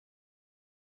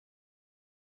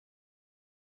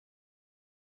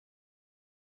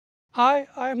Hi,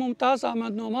 I am Mumtaz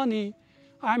Ahmad Numani.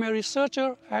 I am a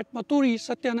researcher at Moturi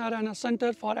Satyanarayana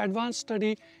Centre for Advanced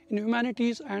Study in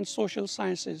Humanities and Social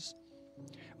Sciences.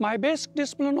 My basic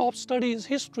discipline of study is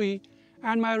history,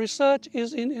 and my research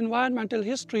is in environmental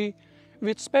history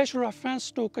with special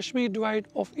reference to Kashmir divide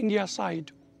of India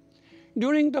side.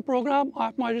 During the program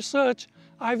of my research,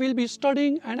 I will be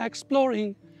studying and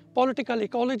exploring political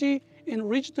ecology in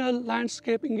regional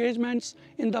landscape engagements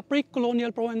in the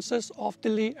pre-colonial provinces of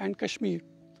Delhi and Kashmir.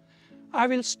 I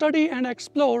will study and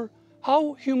explore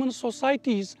how human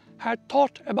societies had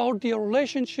thought about their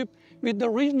relationship with the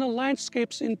regional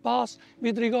landscapes in past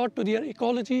with regard to their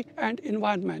ecology and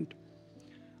environment.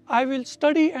 I will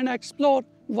study and explore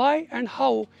why and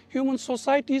how human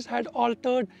societies had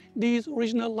altered these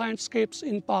regional landscapes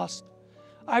in past.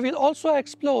 I will also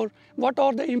explore what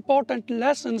are the important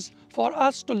lessons for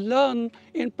us to learn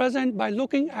in present by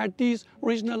looking at these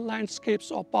regional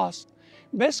landscapes of past.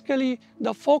 Basically,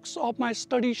 the focus of my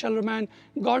study shall remain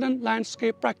garden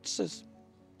landscape practices.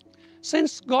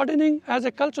 Since gardening as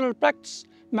a cultural practice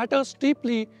matters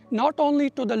deeply not only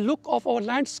to the look of our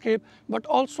landscape but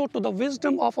also to the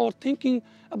wisdom of our thinking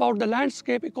about the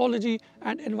landscape ecology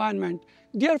and environment.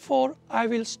 Therefore, I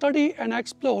will study and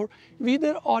explore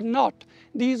whether or not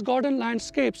these garden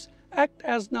landscapes act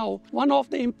as now one of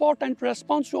the important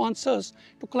response answers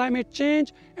to climate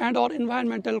change and or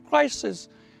environmental crisis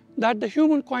that the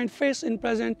humankind face in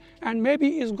present and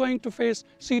maybe is going to face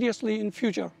seriously in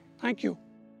future. Thank you.